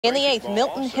In the eighth,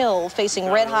 Milton Hill facing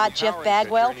red-hot Jeff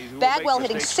Bagwell. Bagwell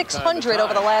hitting 600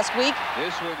 over the last week.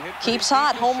 Keeps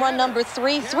hot. Home run number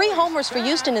 3. 3 homers for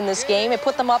Houston in this game. It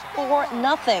put them up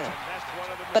 4-0.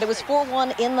 But it was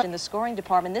 4-1 in the scoring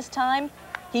department. This time,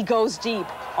 he goes deep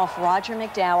off Roger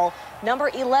McDowell. Number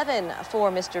 11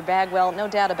 for Mr. Bagwell. No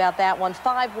doubt about that one.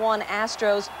 5-1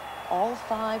 Astros. All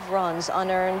 5 runs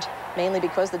unearned, mainly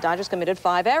because the Dodgers committed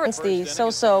 5 errors. The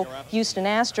so-so Houston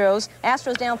Astros.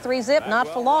 Astros down 3-0, not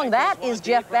for long. That is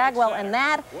Jeff Bagwell, and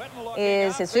that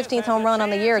is his 15th home run on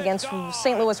the year against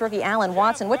St. Louis rookie Alan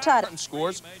Watson. What tied?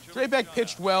 Scores. Draybeck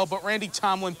pitched well, but Randy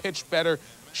Tomlin pitched better.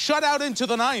 Shut out into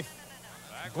the ninth.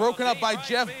 Broken up by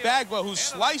Jeff Bagwell, who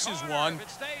slices one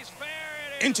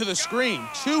into the screen.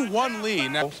 2-1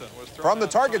 lead. Now, from the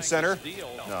target center.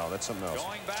 No, that's something else.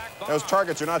 Those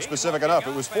targets are not specific enough.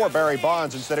 It was for Barry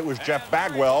Bonds. Instead, it was Jeff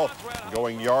Bagwell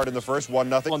going yard in the first,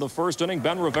 1-0. On the first inning,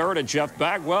 Ben Rivera to Jeff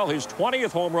Bagwell, his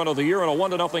 20th home run of the year, and a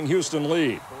 1-0 Houston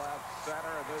lead.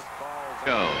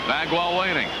 Bagwell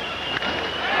waiting.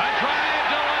 A drive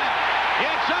to left.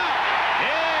 It's up.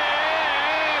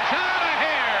 It's out of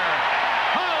here.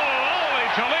 Holy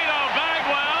Toledo,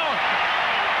 Bagwell.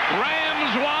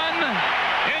 Rams won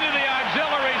into the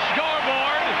auxiliary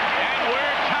scoreboard, and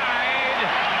we're tied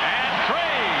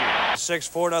at 3.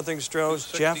 6-4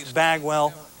 Stros. Jeff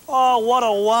Bagwell. Oh, what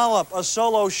a wallop. A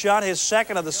solo shot, his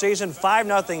second of the season.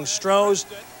 5-0 Stros.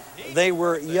 They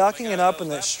were yucking it up in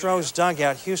the Stros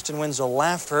dugout. Houston wins a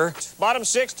laugher. Bottom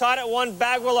 6 tied at 1.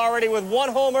 Bagwell already with 1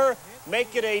 homer.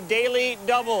 Make it a daily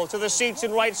double to the seats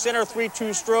in right center.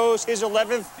 3-2 Stros. His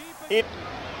 11th.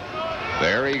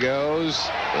 There he goes.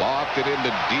 Lofted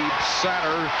into deep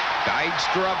center.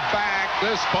 Dykstra back.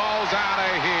 This ball's out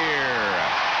of here.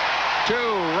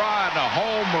 2-run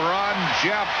home run.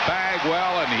 Jeff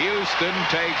Bagwell, and Houston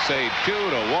takes a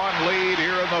 2-1 lead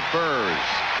here in the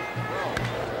first.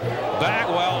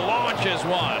 Bagwell launches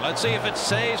one. Let's see if it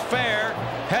stays fair.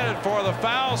 Headed for the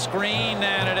foul screen,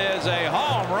 and it is a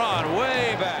home run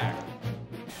way back.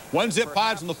 1-zip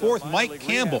Pods in the fourth. Mike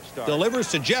Campbell delivers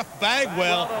to Jeff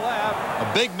Bagwell.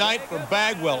 A big night for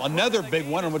Bagwell. Another big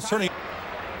one, and what's turning.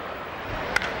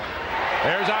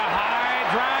 There's a high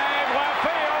drive left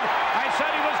field. I said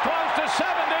he was close to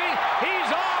 70. He's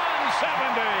on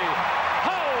 70.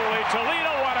 Holy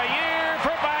Toledo, what a year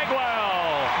for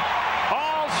Bagwell.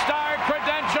 All-star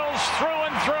credentials through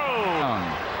and through.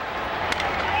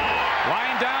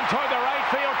 Line down toward the right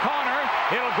field corner.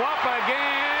 It'll go up again.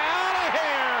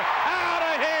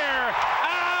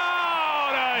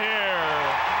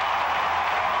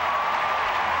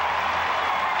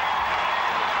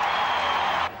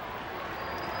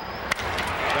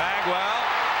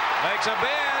 Makes a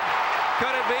bid.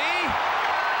 Could it be?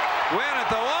 Win at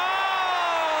the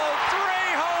wall. 3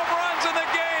 home runs in the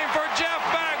game for Jeff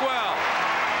Bagwell.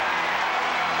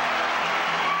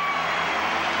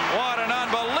 What an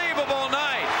unbelievable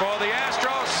night for the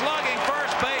Astros slugging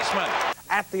first baseman.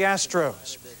 At the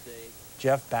Astros,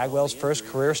 Jeff Bagwell's first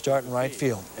career start in right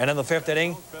field. And in the 5th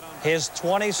inning, his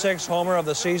 26th homer of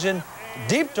the season.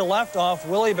 Deep to left off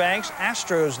Willie Banks.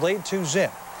 Astros lead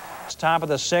 2-0. It's top of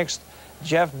the 6th.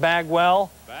 Jeff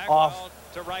Bagwell off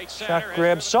Chuck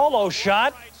Gribb. Solo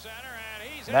shot.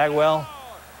 Bagwell,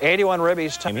 81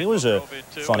 ribbies. He was a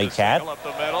funny cat.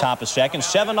 Top of second.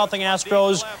 7-0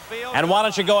 Astros. And why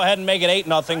don't you go ahead and make it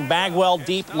 8-0. Bagwell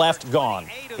deep left gone.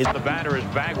 The batter is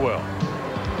Bagwell.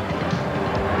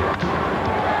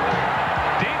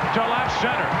 Deep to left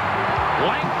center.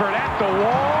 Langford at the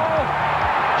wall.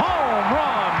 Home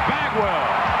run,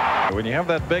 Bagwell. When you have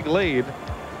that big lead,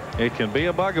 it can be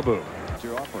a bugaboo.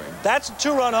 That's a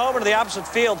 2-run homer to the opposite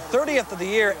field, 30th of the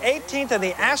year, 18th in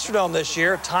the Astrodome this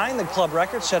year, tying the club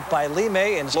record set by Lee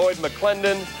May and Lloyd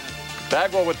McClendon.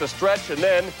 Bagwell with the stretch and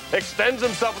then extends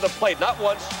himself at the plate, not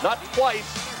once, not twice,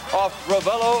 off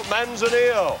Ravello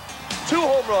Manzanillo. 2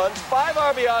 home runs, 5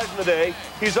 RBIs in the day.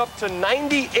 He's up to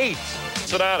 98.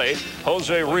 Cincinnati,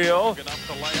 Jose Rio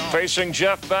facing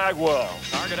Jeff Bagwell.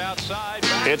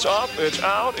 It's up, it's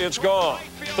out, it's gone.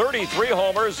 33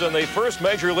 homers and the first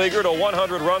major leaguer to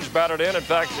 100 runs batted in. In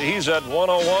fact, he's at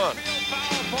 101.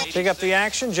 Pick up the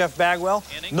action, Jeff Bagwell.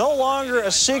 No longer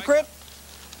a secret.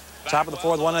 Top of the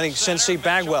 4th, 1-inning Cincy.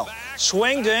 Bagwell.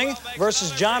 Swing ding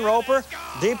versus John Roper.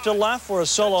 Deep to left for a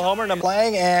solo homer.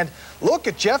 Playing, and look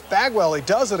at Jeff Bagwell. He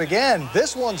does it again.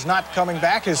 This one's not coming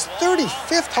back. His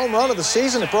 35th home run of the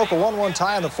season. It broke a 1-1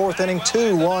 tie in the 4th inning.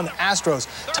 2-1 Astros.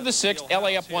 To the 6th,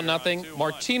 LA up 1-0.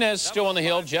 Martinez still on the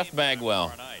hill. Jeff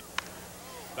Bagwell.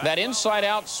 That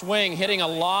inside-out swing hitting a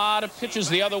lot of pitches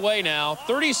the other way now.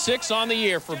 36 on the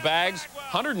year for Bags.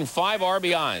 105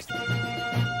 RBIs.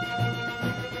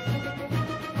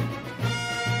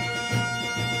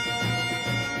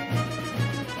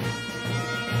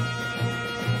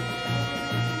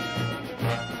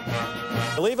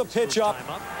 Leave a pitch up,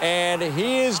 and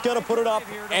he is going to put it up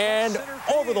and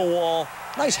over the wall.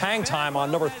 Nice hang time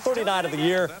on number 39 of the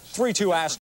year, 3-2 Astros.